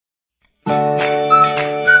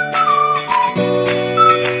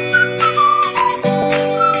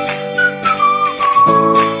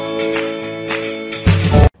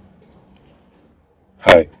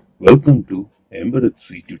embedded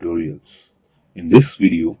C tutorials. In this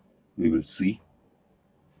video, we will see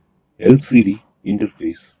LCD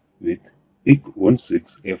interface with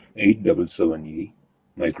PIC16F877A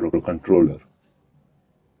microcontroller.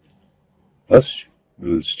 First,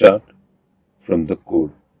 we will start from the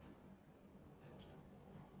code.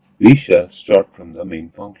 We shall start from the main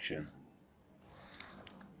function.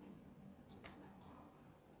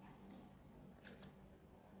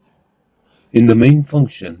 In the main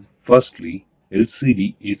function, firstly,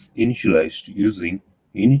 LCD is initialized using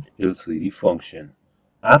initLCD function.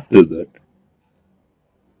 After that,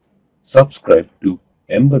 subscribe to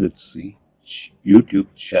Embedded C YouTube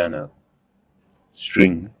channel.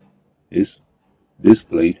 String is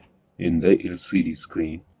displayed in the LCD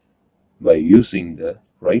screen by using the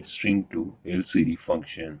write string to LCD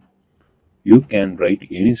function. You can write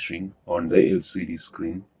any string on the LCD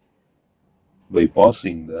screen by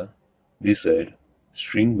passing the desired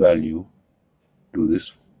string value to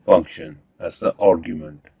this function as the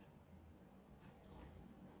argument.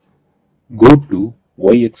 Go to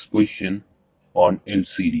Y-X position on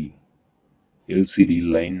LCD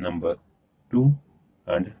line number 2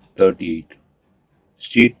 and 38.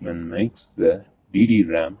 Statement makes the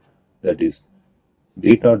DD-RAM, that is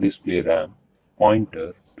data display RAM,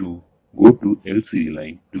 pointer to go to LCD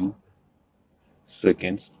line 2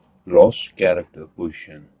 seconds last character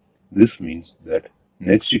position. This means that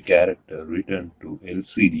next character returned to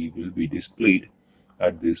LCD will be displayed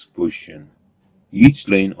at this position. Each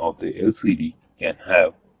line of the LCD can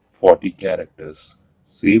have 40 characters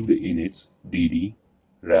saved in its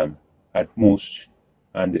DD-RAM at most,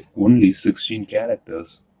 and only 16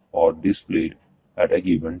 characters are displayed at a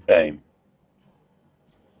given time.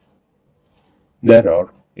 There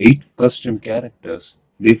are 8 custom characters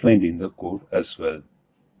defined in the code as well.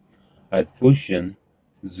 At position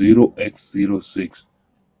 0x06,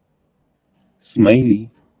 smiley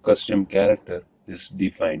custom character is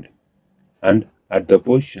defined, and at the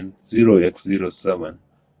position 0x07,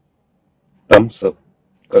 thumbs up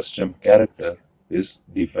custom character is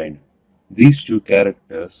defined. These two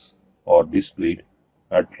characters are displayed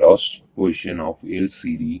at last position of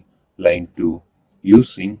LCD line 2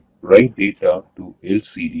 using write data to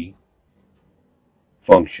LCD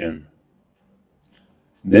function.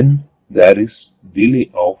 Then there is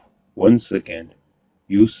delay of 1 second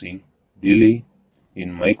using delay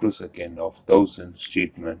in microsecond of 1000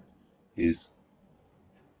 statement is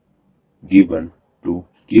given to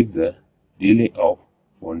give the delay of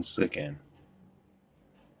 1 second.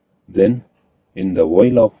 Then in the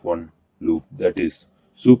while of one loop, that is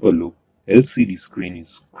super loop, LCD screen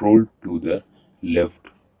is scrolled to the left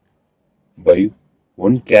by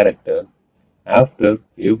 1 character. After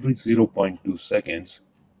every 0.2 seconds,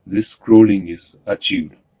 this scrolling is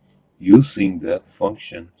achieved using the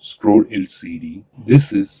function scroll LCD.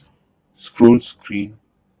 This is scroll screen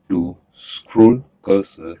to scroll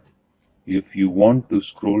cursor. If you want to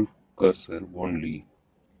scroll cursor only,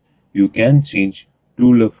 you can change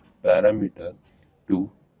to left parameter to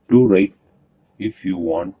right if you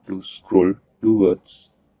want to scroll towards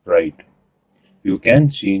right. You can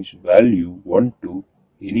change value 1 to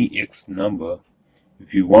any X number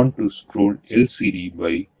if you want to scroll LCD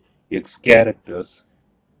by X characters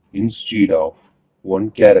instead of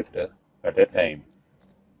 1 character at a time.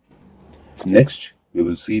 Next, we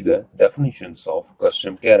will see the definitions of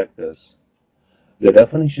custom characters. The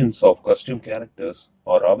definitions of custom characters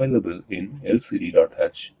are available in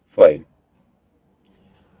lcd.h file.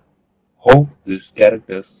 How these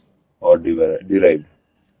characters are derived,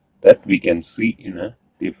 that we can see in a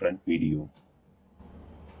different video.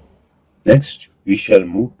 Next, we shall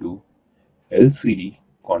move to LCD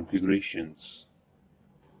configurations.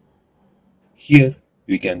 Here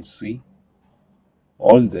we can see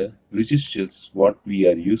all the registers what we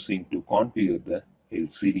are using to configure the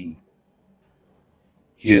LCD.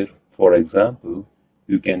 Here, for example,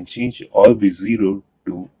 you can change RB0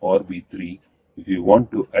 to RB3 if you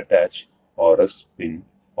want to attach RS pin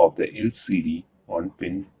of the LCD on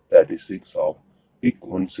pin 36 of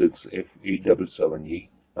PIC16F877A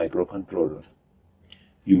microcontroller.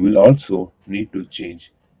 You will also need to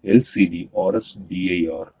change LCD RS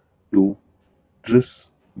DIR to TRIS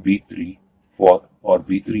B3 for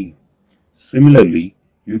RB3. Similarly,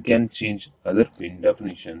 you can change other pin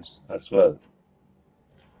definitions as well.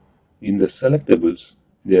 In the selectables,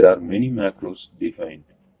 there are many macros defined.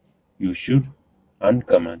 You should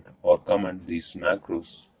uncomment or comment these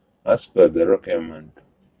macros as per the requirement.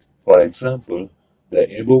 For example,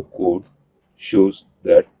 the above code shows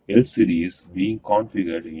that LCD is being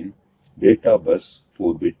configured in data bus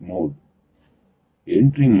 4-bit mode.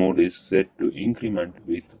 Entry mode is set to increment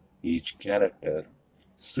with each character.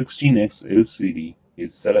 PIC16X LCD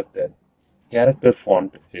is selected. Character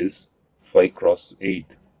font is 5x8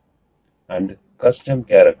 and custom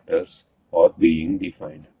characters are being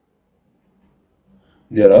defined.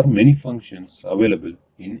 There are many functions available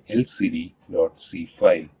in lcd.c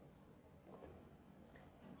file,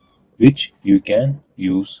 which you can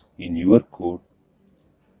use in your code.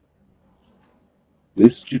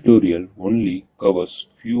 This tutorial only covers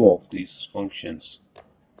few of these functions.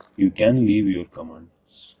 You can leave your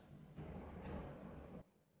comments.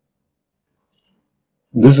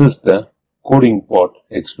 This is the coding part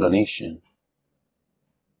explanation.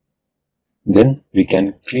 Then we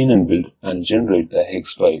can clean and build and generate the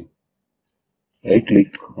hex file. Right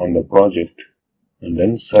click on the project and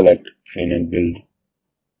then select clean and build.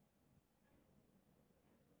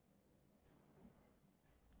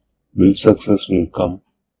 Build success will come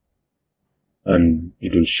and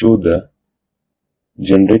it will show the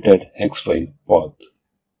generated hex file path.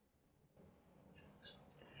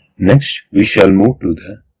 Next, we shall move to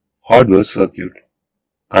the hardware circuit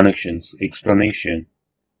connections explanation.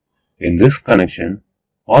 In this connection,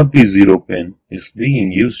 RB0 pin is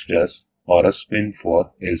being used as RS pin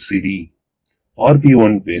for LCD.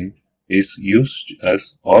 RB1 pin is used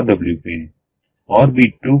as RW pin.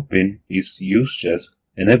 RB2 pin is used as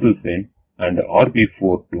enable pin, and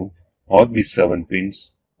RB4 to RB7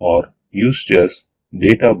 pins are used as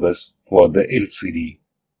data bus for the LCD.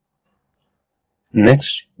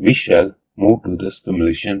 Next, we shall move to the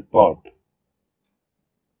simulation part.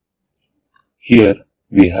 Here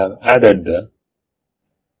we have added the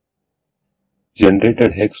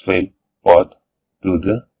generated hex file path to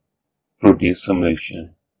the Proteus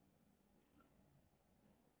simulation.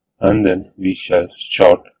 And then we shall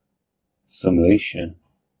start simulation.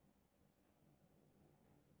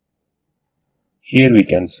 Here we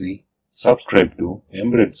can see subscribe to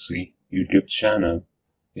Embedded C YouTube channel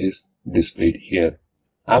is displayed here.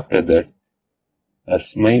 After that, a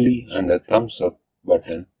smiley and a thumbs up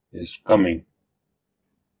button is coming.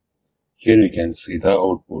 Here we can see the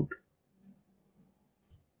output.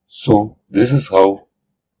 So this is how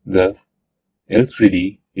the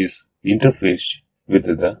LCD is interfaced with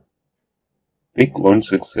the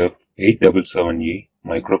PIC16F877A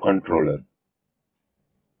microcontroller.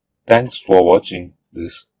 Thanks for watching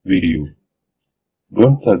this video.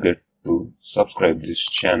 Don't forget to subscribe this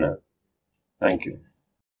channel. Thank you.